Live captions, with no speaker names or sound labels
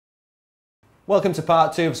Welcome to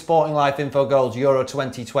part 2 of Sporting Life Info Gold's Euro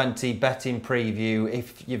 2020 betting preview.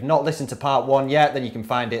 If you've not listened to part 1 yet, then you can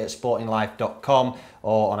find it at sportinglife.com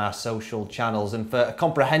or on our social channels. And for a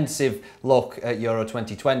comprehensive look at Euro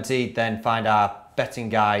 2020, then find our betting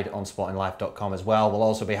guide on sportinglife.com as well. We'll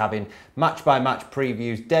also be having match-by-match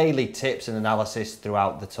previews, daily tips and analysis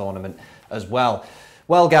throughout the tournament as well.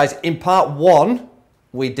 Well, guys, in part 1,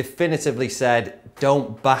 we definitively said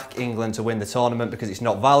don't back England to win the tournament because it's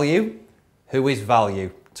not value. Who is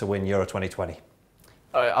value to win Euro 2020?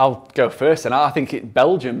 I'll go first, and I think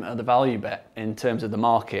Belgium are the value bet in terms of the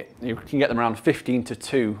market. You can get them around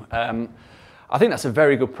 15-2. I think that's a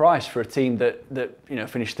very good price for a team that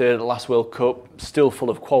finished third at the last World Cup, still full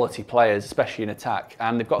of quality players, especially in attack,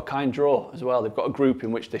 and they've got a kind draw as well. They've got a group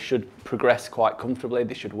in which they should progress quite comfortably.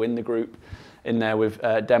 They should win the group in there with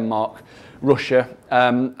Denmark, Russia,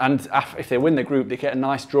 and if they win the group, they get a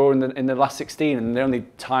nice draw in the last 16. And the only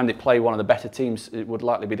time they play one of the better teams, it would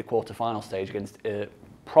likely be the quarter-final stage against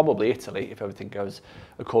probably Italy if everything goes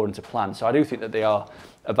according to plan. So I do think that they are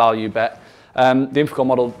a value bet. The Infocom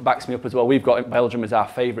model backs me up as well. We've got Belgium as our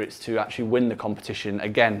favourites to actually win the competition.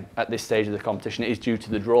 Again, at this stage of the competition, it is due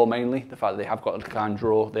to the draw mainly, the fact that they have got a kind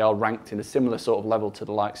draw. They are ranked in a similar sort of level to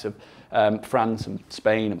the likes of France and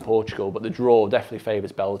Spain and Portugal, but the draw definitely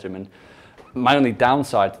favours Belgium. And my only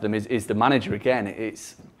downside to them is the manager again.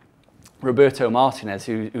 It's Roberto Martinez,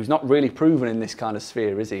 who's not really proven in this kind of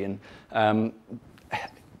sphere, is he? And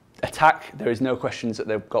attack, there is no questions that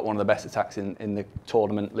they've got one of the best attacks in the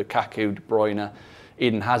tournament. Lukaku, De Bruyne,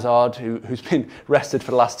 Eden Hazard, who's been rested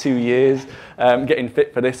for the last 2 years, getting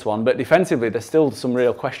fit for this one. But defensively, there's still some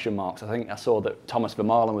real question marks. I think I saw that Thomas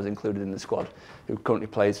Vermaelen was included in the squad, who currently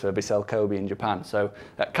plays for Vissel Kobe in Japan. So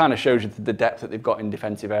that kind of shows you the depth that they've got in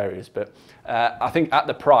defensive areas. But I think at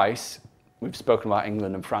the price, we've spoken about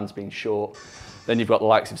England and France being short. Then you've got the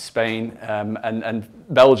likes of Spain and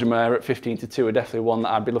Belgium are at 15-2 are definitely one that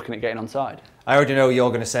I'd be looking at getting on side. I already know what you're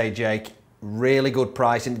going to say, Jake. Really good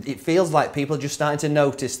price, and it feels like people are just starting to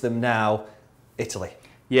notice them now. Italy.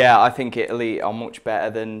 Yeah, I think Italy are much better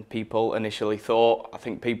than people initially thought. I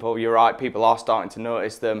think you're right, people are starting to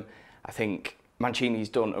notice them. I think Mancini's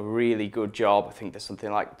done a really good job. I think there's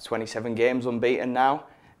something like 27 games unbeaten now,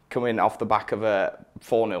 coming off the back of a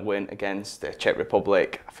 4-0 win against the Czech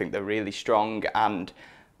Republic. I think they're really strong, and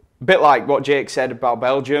a bit like what Jake said about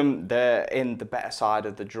Belgium, they're in the better side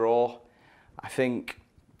of the draw. I think,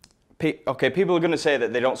 okay, people are going to say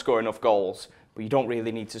that they don't score enough goals, but you don't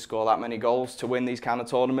really need to score that many goals to win these kind of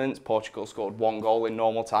tournaments. Portugal scored 1 goal in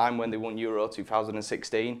normal time when they won Euro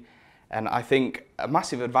 2016. And I think a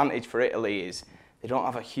massive advantage for Italy is they don't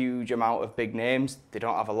have a huge amount of big names. They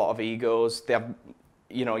don't have a lot of egos. They have,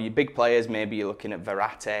 your big players, maybe you're looking at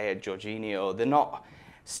Verratti or Jorginho. They're not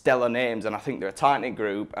stellar names, and I think they're a tight-knit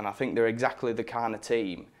group, and I think they're exactly the kind of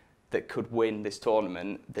team that could win this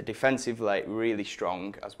tournament. They're defensively really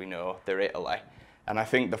strong, as we know, they're Italy. And I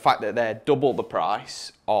think the fact that they're double the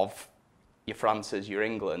price of your France's, your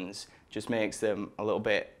England's, just makes them a little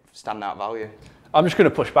bit standout value. I'm just going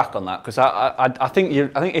to push back on that because I think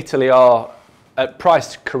Italy are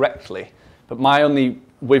priced correctly, but my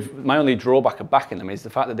only drawback of backing them is the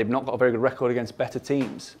fact that they've not got a very good record against better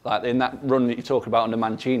teams. Like in that run that you talk about under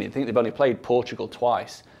Mancini, I think they've only played Portugal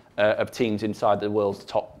twice of teams inside the world's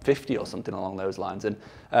top 50 or something along those lines, and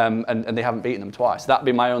they haven't beaten them twice. That'd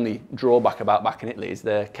be my only drawback about backing Italy, is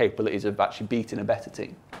their capabilities of actually beating a better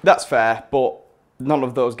team. That's fair, but none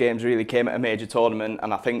of those games really came at a major tournament,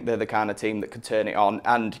 and I think they're the kind of team that could turn it on.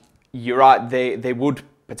 And you're right, they would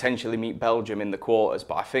potentially meet Belgium in the quarters,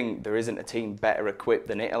 but I think there isn't a team better equipped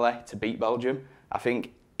than Italy to beat Belgium. I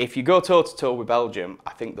think if you go toe-to-toe with Belgium,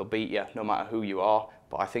 I think they'll beat you no matter who you are.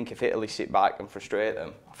 But I think if Italy sit back and frustrate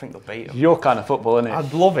them, I think they'll beat them. Your kind of football, isn't it?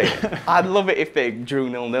 I'd love it. I'd love it if they drew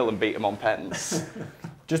 0-0 and beat them on pens.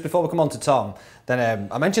 Just before we come on to Tom, then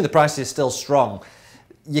I mentioned the price is still strong.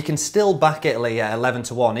 You can still back Italy at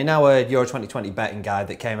 11-1. In our Euro 2020 betting guide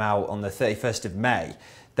that came out on the 31st of May,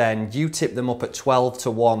 then you tip them up at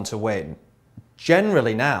 12-1 to win.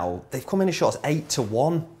 Generally now, they've come in as short as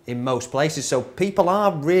 8-1 in most places, so people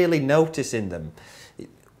are really noticing them.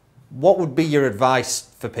 What would be your advice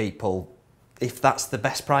for people if that's the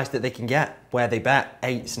best price that they can get, where they bet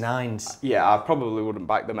 8s, 9s? Yeah, I probably wouldn't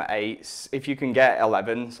back them at 8s. If you can get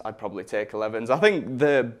 11s, I'd probably take 11s. I think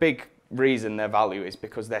the big reason their value is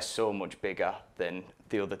because they're so much bigger than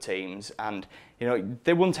the other teams, and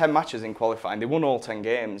they won 10 matches in qualifying. They won all 10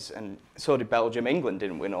 games, and so did Belgium. England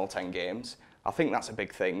didn't win all 10 games. I think that's a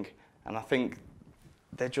big thing, and I think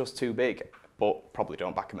they're just too big, but probably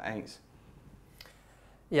don't back them at 8s.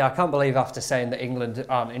 Yeah, I can't believe after saying that England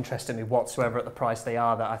aren't interested in me whatsoever at the price they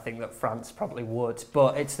are, that I think that France probably would.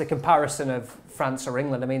 But it's the comparison of France or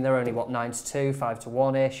England. I mean, they're only, 9-2,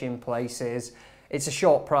 5-1-ish in places. It's a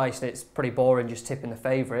short price and it's pretty boring just tipping the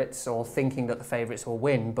favourites or thinking that the favourites will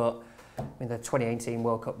win. But I mean, the 2018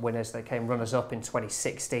 World Cup winners, they came runners-up in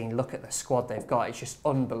 2016. Look at the squad they've got. It's just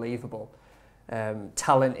unbelievable.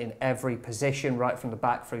 Talent in every position, right from the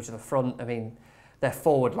back through to the front. I mean, their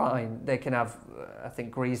forward line, they can have, I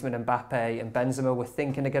think, Griezmann, Mbappe and Benzema we're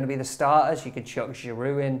thinking are going to be the starters. You could chuck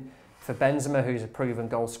Giroud in for Benzema, who's a proven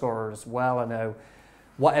goal scorer as well. I know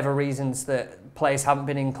whatever reasons that players haven't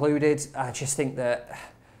been included, I just think that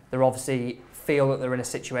they're obviously feel that they're in a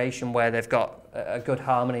situation where they've got a good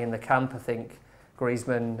harmony in the camp. I think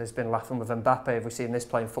Griezmann has been laughing with Mbappe. Have we seen this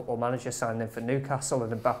playing Football Manager, signing him for Newcastle,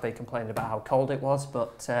 and Mbappe complaining about how cold it was?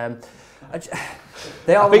 But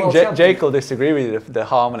they are. I think Jake will disagree with you. The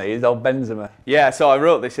harmony is on Benzema. Yeah, so I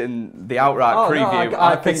wrote this in the outright preview. No,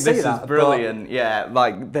 I think this is brilliant. Yeah,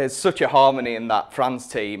 like there's such a harmony in that France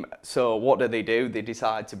team. So what do? They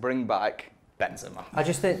decide to bring back Benzema. I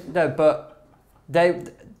just think no, but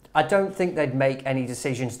I don't think they'd make any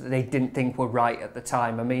decisions that they didn't think were right at the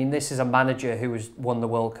time. I mean, this is a manager who has won the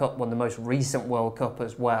World Cup, won the most recent World Cup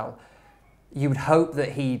as well. You would hope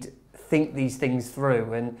that he'd think these things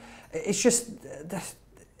through. And it's just,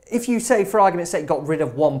 if you say, for argument's sake, got rid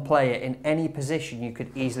of one player in any position, you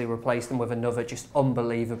could easily replace them with another just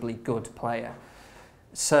unbelievably good player.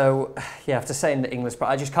 So, yeah, after saying that England's,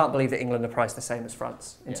 I just can't believe that England are priced the same as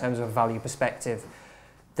France in terms of a value perspective.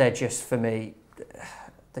 They're just, for me,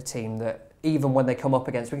 the team that even when they come up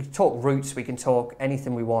against, we can talk roots, we can talk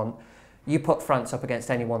anything we want. You put France up against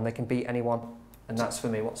anyone, they can beat anyone, and that's for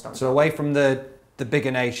me what stands out. So away from the bigger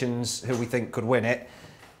nations who we think could win it,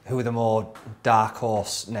 who are the more dark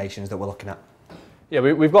horse nations that we're looking at? Yeah,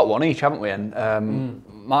 we've got one each, haven't we? And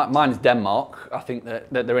mine is Denmark. I think that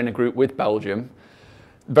they're in a group with Belgium.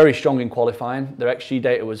 Very strong in qualifying. Their XG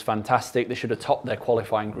data was fantastic. They should have topped their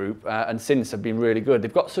qualifying group, and since have been really good.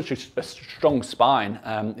 They've got such a strong spine.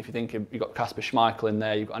 If you think you've got Kasper Schmeichel in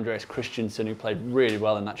there, you've got Andreas Christensen, who played really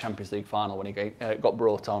well in that Champions League final when he got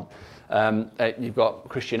brought on. You've got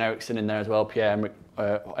Christian Eriksen in there as well,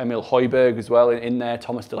 Emil Højbjerg as well in there,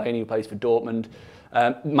 Thomas Delaney, who plays for Dortmund.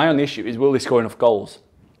 My only issue is, will they score enough goals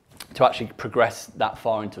to actually progress that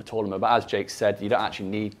far into a tournament? But as Jake said, you don't actually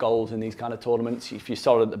need goals in these kind of tournaments. If you're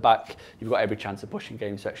solid at the back, you've got every chance of pushing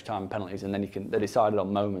games to extra time and penalties, and then they're decided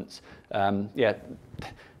on moments.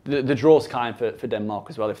 The draw's kind for Denmark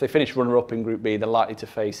as well. If they finish runner-up in Group B, they're likely to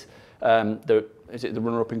face the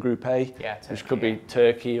runner-up in Group A, which could be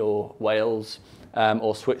Turkey or Wales.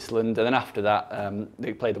 Or Switzerland, and then after that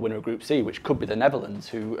they play the winner of Group C, which could be the Netherlands,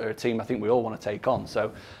 who are a team I think we all want to take on.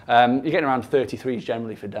 So you're getting around 33s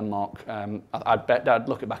generally for Denmark. I'd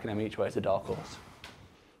look at backing them each way as a dark horse.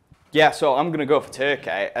 Yeah, so I'm going to go for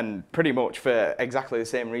Turkey, and pretty much for exactly the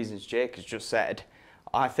same reasons Jake has just said.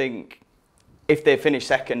 I think if they finish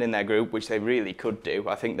second in their group, which they really could do,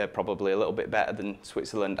 I think they're probably a little bit better than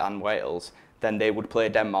Switzerland and Wales, then they would play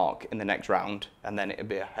Denmark in the next round, and then it would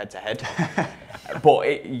be a head-to-head. But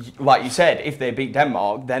like you said, if they beat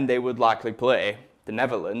Denmark, then they would likely play the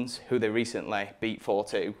Netherlands, who they recently beat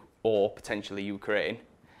 4-2, or potentially Ukraine.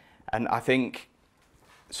 And I think,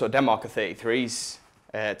 so Denmark are 33s,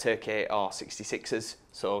 Turkey are 66s,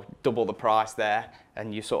 so double the price there,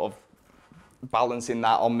 and you're sort of balancing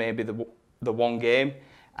that on maybe the one game.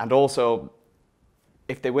 And also,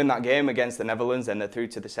 if they win that game against the Netherlands, then they're through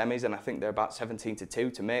to the semis, and I think they're about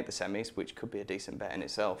 17-2 to make the semis, which could be a decent bet in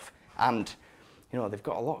itself. And they've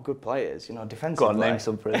got a lot of good players. Defensively. Go on, name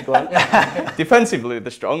some for it. Go on. Defensively,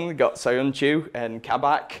 they're strong. They've got Soyuncu and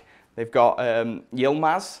Kabak. They've got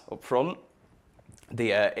Yilmaz up front,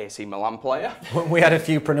 the AC Milan player. We had a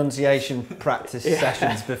few pronunciation practice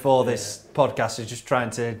sessions before this podcast, so just trying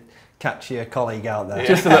to catch your colleague out there.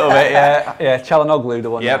 Just a little bit, yeah. Çalhanoğlu, the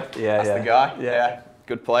one. Yep, that's the guy. Yeah,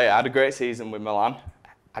 good player. Had a great season with Milan.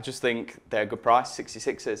 I just think they're a good price,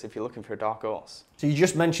 66ers, if you're looking for a dark horse. So you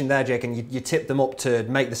just mentioned there, Jake, and you tipped them up to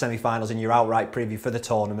make the semi-finals in your outright preview for the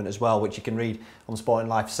tournament as well, which you can read on the Sporting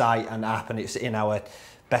Life site and app, and it's in our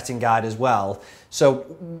betting guide as well. So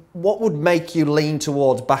what would make you lean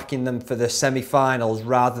towards backing them for the semi-finals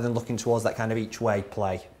rather than looking towards that kind of each-way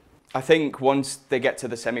play? I think once they get to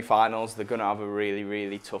the semi-finals, they're going to have a really,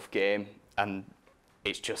 really tough game, and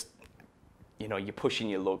it's just, you're pushing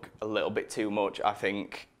your luck a little bit too much, I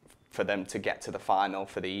think, for them to get to the final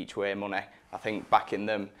for the each-way money. I think backing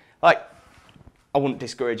them, I wouldn't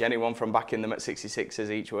discourage anyone from backing them at 66s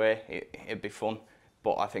each way. It'd be fun,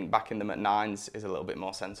 but I think backing them at 9s is a little bit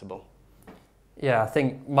more sensible. Yeah, I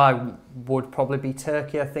think mine would probably be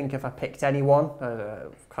Turkey. I think if I picked anyone,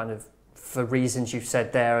 kind of for reasons you've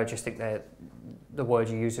said there, I just think that the word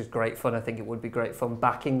you use is great fun. I think it would be great fun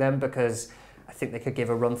backing them because I think they could give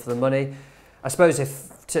a run for the money. I suppose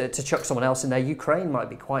if to chuck someone else in there, Ukraine might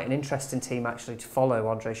be quite an interesting team actually to follow.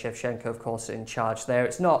 Andrei Shevchenko, of course, in charge there.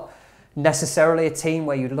 It's not necessarily a team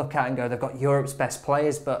where you'd look at and go, they've got Europe's best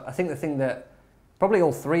players, but I think the thing that probably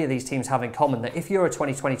all three of these teams have in common, that if Euro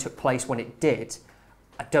 2020 took place when it did,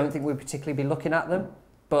 I don't think we'd particularly be looking at them.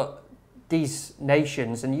 But these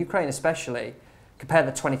nations, and Ukraine especially, compare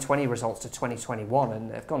the 2020 results to 2021,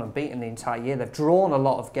 and they've gone unbeaten the entire year. They've drawn a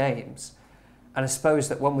lot of games. And I suppose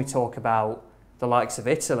that when we talk about the likes of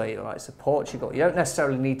Italy, the likes of Portugal, you don't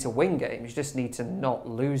necessarily need to win games, you just need to not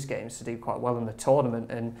lose games to do quite well in the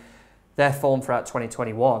tournament. And their form throughout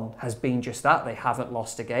 2021 has been just that. They haven't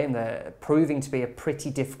lost a game. They're proving to be a pretty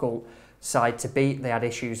difficult side to beat. They had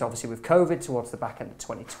issues, obviously, with COVID towards the back end of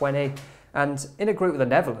 2020. And in a group with the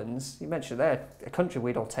Netherlands, you mentioned they're a country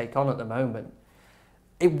we'd all take on at the moment.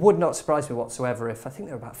 It would not surprise me whatsoever if, I think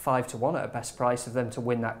they're about 5-1 at a best price of them to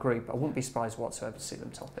win that group. I wouldn't be surprised whatsoever to see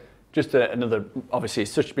them top it. Just another, obviously,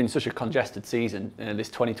 it's been such a congested season, this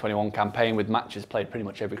 2021 campaign with matches played pretty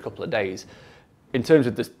much every couple of days. In terms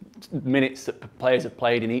of the minutes that players have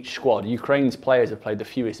played in each squad, Ukraine's players have played the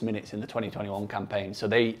fewest minutes in the 2021 campaign. So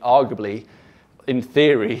they arguably, in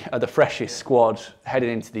theory, are the freshest squad heading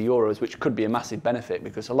into the Euros, which could be a massive benefit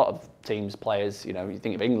because a lot of teams, players, you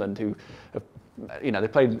think of England who have, they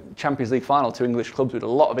played Champions League final, 2 English clubs with a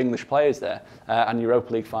lot of English players there, and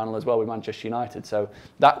Europa League final as well with Manchester United. So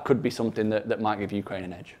that could be something that might give Ukraine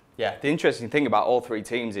an edge. Yeah, the interesting thing about all three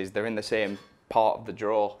teams is they're in the same part of the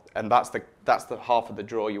draw, and that's the half of the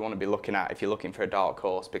draw you want to be looking at if you're looking for a dark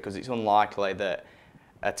horse, because it's unlikely that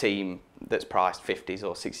a team that's priced 50s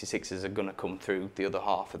or 66s are going to come through the other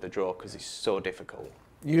half of the draw because it's so difficult.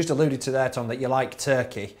 You just alluded to there, Tom, that you like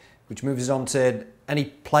Turkey, which moves us on to any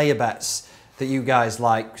player bets that you guys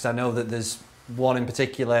like, because I know that there's one in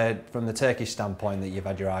particular from the Turkish standpoint that you've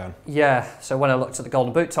had your eye on. Yeah, so when I looked at the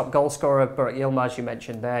Golden Boot, top goal scorer, Burak Yilmaz, you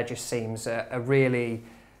mentioned there, just seems a really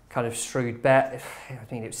kind of shrewd bet.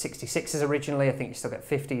 I mean, it was 66s originally. I think you still get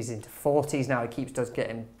 50s into 40s now. He does get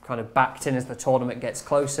him kind of backed in as the tournament gets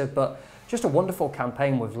closer. But just a wonderful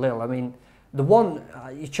campaign with Lille. I mean, the one,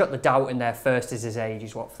 you chuck the doubt in there first is his age.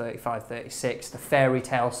 He's, 35, 36. The fairy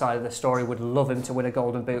tale side of the story, would love him to win a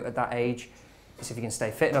Golden Boot at that age. It's if he can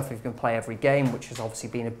stay fit enough, if he can play every game, which has obviously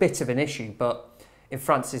been a bit of an issue. But in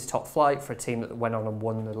France's top flight for a team that went on and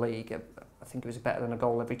won the league, I think it was better than a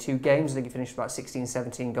goal every 2 games. I think he finished about 16,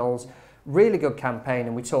 17 goals. Really good campaign,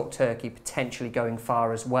 and we talk Turkey potentially going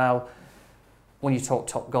far as well. When you talk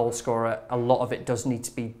top goal scorer, a lot of it does need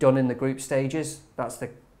to be done in the group stages. That's the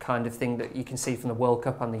kind of thing that you can see from the World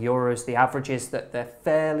Cup and the Euros. The averages, that they're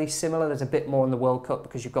fairly similar. There's a bit more in the World Cup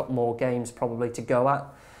because you've got more games probably to go at.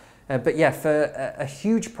 But yeah, for a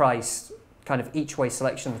huge price, kind of each way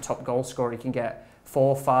selection of the top goal scorer, you can get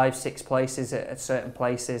 4, 5, 6 places at certain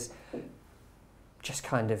places. Just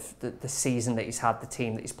kind of the season that he's had, the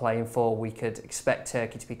team that he's playing for, we could expect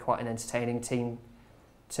Turkey to be quite an entertaining team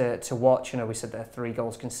to watch. We said they're 3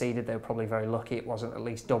 goals conceded. They were probably very lucky it wasn't at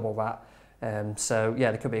least double that. So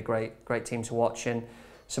yeah, they could be a great team to watch, and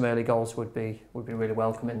some early goals would be really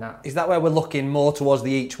welcome in that. Is that where we're looking more towards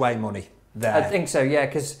the each way money there? I think so, yeah,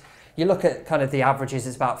 because you look at kind of the averages,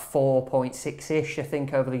 it's about 4.6-ish, I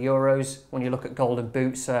think, over the Euros when you look at Golden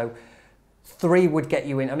Boot. So 3 would get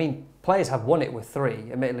you in. I mean, players have won it with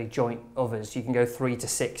 3, admittedly joint others. You can go 3 to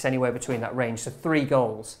 6, anywhere between that range. So 3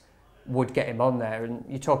 goals would get him on there. And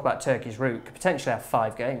you talk about Turkey's route, could potentially have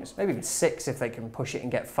 5 games, maybe even 6 if they can push it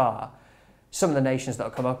and get far. Some of the nations that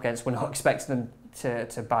will come up against, we're not expecting them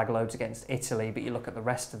to bag loads against Italy, but you look at the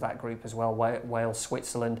rest of that group as well, Wales,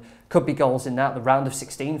 Switzerland, could be goals in that. The round of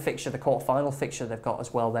 16 fixture, the quarter-final fixture they've got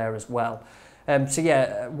as well there as well. So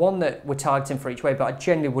yeah, one that we're targeting for each way, but I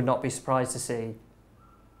genuinely would not be surprised to see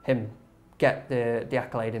him get the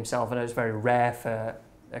accolade himself. I know it's very rare for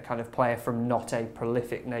a kind of player from not a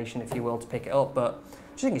prolific nation, if you will, to pick it up, but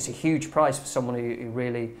I just think it's a huge price for someone who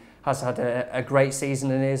really has had a great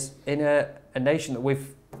season and is in a nation that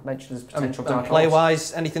we've mentioned as potential dark horse.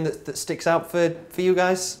 Play-wise, anything that sticks out for you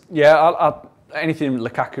guys? Yeah, anything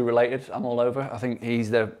Lukaku related, I'm all over. I think he's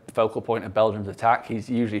the focal point of Belgium's attack. He's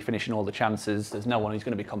usually finishing all the chances. There's no one he's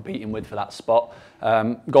going to be competing with for that spot.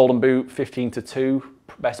 Golden Boot, 15-2,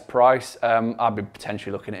 best price. I'd be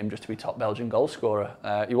potentially looking at him just to be top Belgian goal scorer.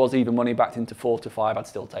 He was even money backed into 4-5. I'd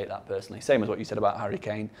still take that personally. Same as what you said about Harry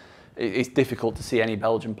Kane. It's difficult to see any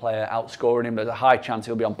Belgian player outscoring him. There's a high chance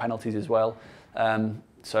he'll be on penalties as well.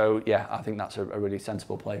 So yeah, I think that's a really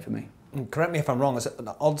sensible play for me. Correct me if I'm wrong, is it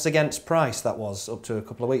odds against price that was up to a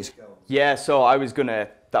couple of weeks ago? Yeah, so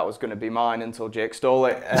that was gonna be mine until Jake stole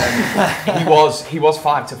it. He was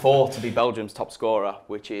 5-4 to be Belgium's top scorer,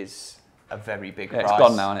 which is a very big price. It's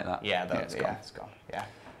gone now, isn't it? That? Yeah, it's gone. Yeah.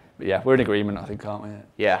 But yeah, we're in agreement, I think, aren't we?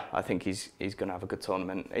 Yeah, I think he's going to have a good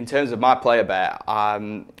tournament. In terms of my player bet,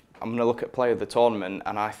 I'm going to look at player of the tournament,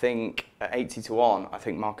 and I think at 80-1, I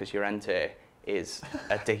think Marcus Llorente is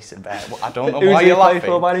a decent bet. I don't know why you're laughing.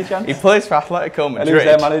 For, by any chance? He plays for Atletico Madrid. And who's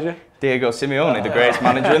their manager? Diego Simeone, the greatest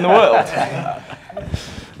manager in the world.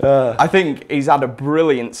 I think he's had a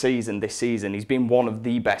brilliant season this season. He's been one of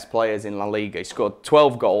the best players in La Liga. He scored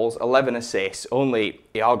 12 goals, 11 assists. Only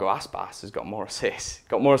Iago Aspas has got more assists.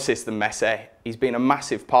 Got more assists than Messi. He's been a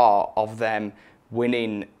massive part of them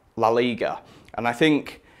winning La Liga. And I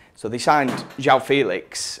think, so they signed João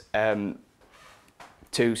Felix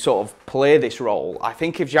to sort of play this role. I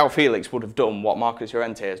think if João Felix would have done what Marcus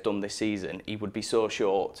Llorente has done this season, he would be so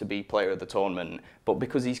sure to be player of the tournament. But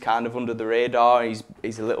because he's kind of under the radar,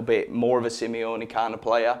 he's a little bit more of a Simeone kind of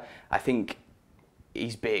player, I think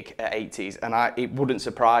he's big at 80s. And it wouldn't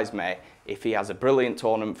surprise me if he has a brilliant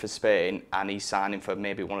tournament for Spain and he's signing for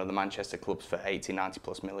maybe one of the Manchester clubs for 80, 90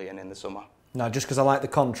 plus million in the summer. Now, just because I like the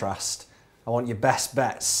contrast, I want your best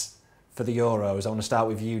bets for the Euros. I want to start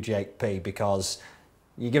with you, Jake P, because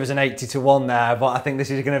you give us an 80-1 there, but I think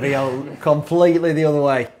this is going to be completely the other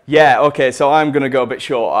way. Yeah, okay, so I'm going to go a bit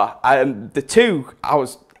shorter. The two,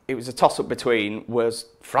 it was a toss-up between, was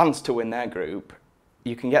France to win their group.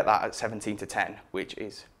 You can get that at 17-10, which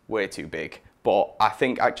is way too big. But I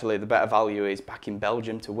think actually the better value is backing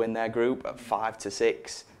Belgium to win their group at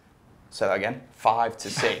 5-6. Say that again,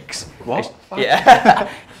 5-6. What?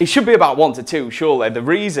 Yeah, it should be about 1-2, surely. The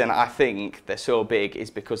reason I think they're so big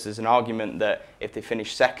is because there's an argument that if they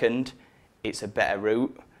finish second, it's a better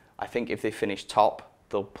route. I think if they finish top,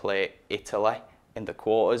 they'll play Italy in the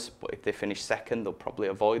quarters, but if they finish second, they'll probably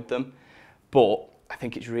avoid them. But I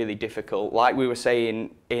think it's really difficult. Like we were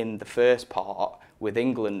saying in the first part, with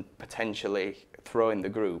England potentially throwing the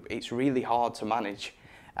group, it's really hard to manage.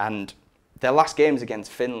 And their last game's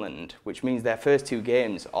against Finland, which means their first two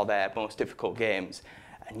games are their most difficult games.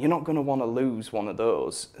 And you're not going to want to lose one of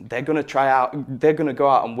those. They're going to go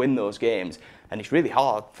out and win those games. And it's really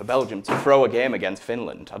hard for Belgium to throw a game against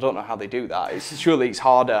Finland. I don't know how they do that. Surely it's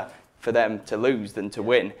harder for them to lose than to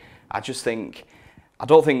win. I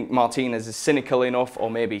don't think Martinez is cynical enough or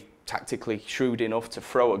maybe tactically shrewd enough to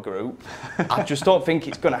throw a group. I just don't think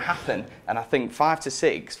it's going to happen. And I think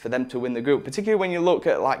 5-6 for them to win the group, particularly when you look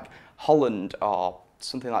at like Holland or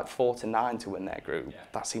something like 4-9 to win their group. Yeah.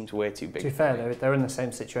 That seems way too big. To be fair, they're in the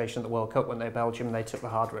same situation at the World Cup when they Belgium and they took the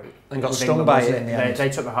hard route. And got stung by it in the end. They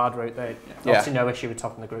took the hard route. Obviously no issue with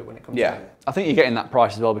topping the group when it comes to it. I think you're getting that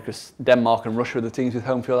price as well because Denmark and Russia are the teams with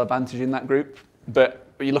home field advantage in that group. But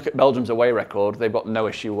you look at Belgium's away record, they've got no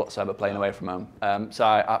issue whatsoever playing away from home. So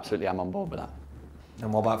I absolutely am on board with that.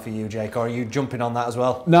 And what about for you, Jake? Or are you jumping on that as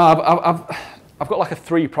well? No, I've got like a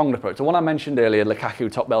three-pronged approach. The one I mentioned earlier,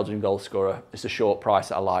 Lukaku, top Belgian goal scorer, is a short price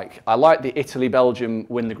that I like. I like the Italy-Belgium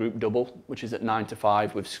win the group double, which is at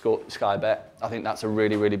 9-5 with Sky Bet. I think that's a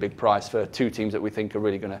really, really big price for two teams that we think are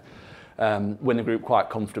really going to win the group quite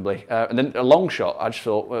comfortably. And then a long shot, I just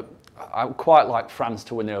thought, I would quite like France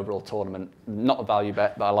to win the overall tournament. Not a value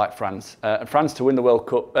bet, but I like France. France to win the World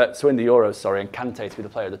Cup, to win the Euros, sorry, and Kante to be the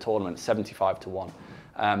player of the tournament, 75-1.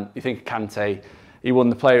 You think Kante, he won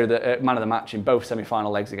the man of the match in both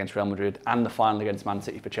semi-final legs against Real Madrid and the final against Man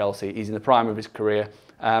City for Chelsea. He's in the prime of his career,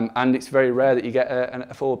 and it's very rare that you get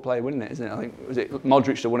a forward player winning it, isn't it? I think was it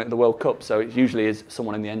Modric that won it at the World Cup, so it usually is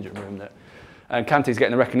someone in the engine room that. And Kante's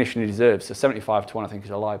getting the recognition he deserves. So 75-1, I think,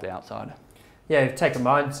 is a lively outsider. Yeah, you've taken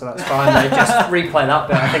mine, so that's fine. Just replay that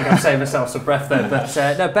bit. I think I've saved myself some breath there. But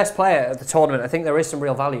no, best player at the tournament. I think there is some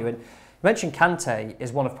real value in. You mentioned Kante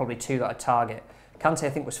is one of probably two that I target. Kante, I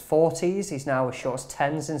think, was 40s. He's now as short as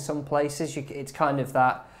 10s in some places. It's kind of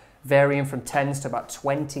that varying from 10s to about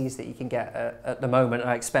 20s that you can get at the moment. And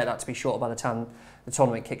I expect that to be shorter by the time the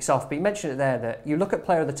tournament kicks off. But you mentioned it there that you look at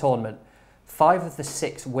player of the tournament, 5 of the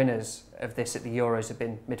 6 winners of this at the Euros have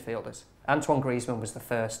been midfielders. Antoine Griezmann was the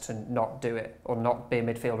first to not do it or not be a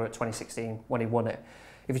midfielder at 2016 when he won it.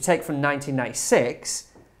 If you take from 1996,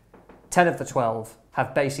 10 of the 12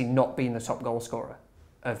 have basically not been the top goal scorer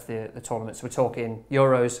of the tournament. So we're talking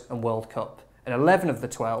Euros and World Cup. And 11 of the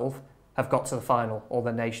 12 have got to the final, or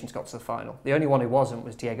their nations got to the final. The only one who wasn't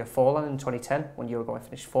was Diego Forlan in 2010 when Uruguay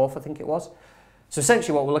finished 4th, I think it was. So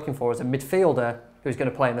essentially what we're looking for is a midfielder who's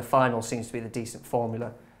going to play in the final seems to be the decent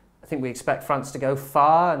formula. I think we expect France to go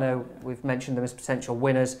far. I know we've mentioned them as potential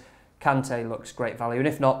winners. Kante looks great value, and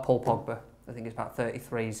if not, Paul Pogba I think it's about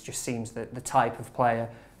 33, just seems the type of player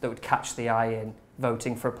that would catch the eye in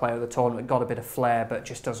voting for a player of the tournament. Got a bit of flair, but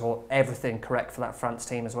just does everything correct for that France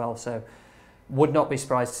team as well. So would not be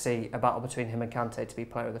surprised to see a battle between him and Kante to be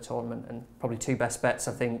player of the tournament, and probably two best bets.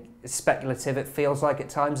 I think it's speculative, it feels like at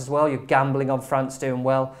times as well. You're gambling on France doing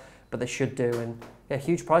well, but they should do, and yeah,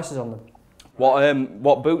 huge prices on them.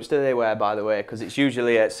 What boots do they wear, by the way? Because it's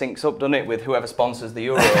usually it syncs up, doesn't it, with whoever sponsors the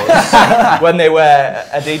Euros. When they wear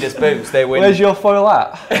Adidas boots, they win. Where's your foil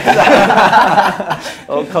at?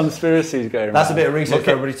 All conspiracies going around. That's a bit of research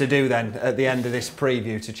for everybody to do then at the end of this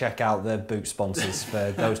preview to check out the boot sponsors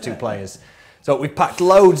for those two players. So we've packed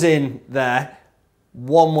loads in there.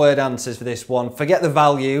 One word answers for this one. Forget the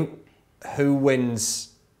value. Who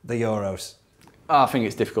wins the Euros? I think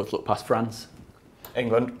it's difficult to look past France.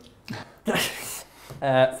 England.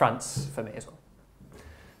 France for me as well.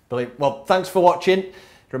 Brilliant. Well, thanks for watching.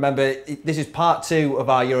 Remember, this is part 2 of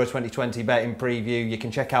our Euro 2020 betting preview. You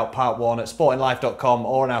can check out part 1 at sportinglife.com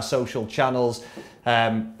or on our social channels.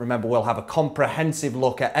 Remember, we'll have a comprehensive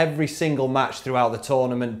look at every single match throughout the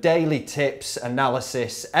tournament, daily tips,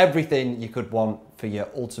 analysis, everything you could want for your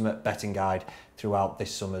ultimate betting guide throughout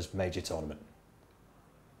this summer's major tournament.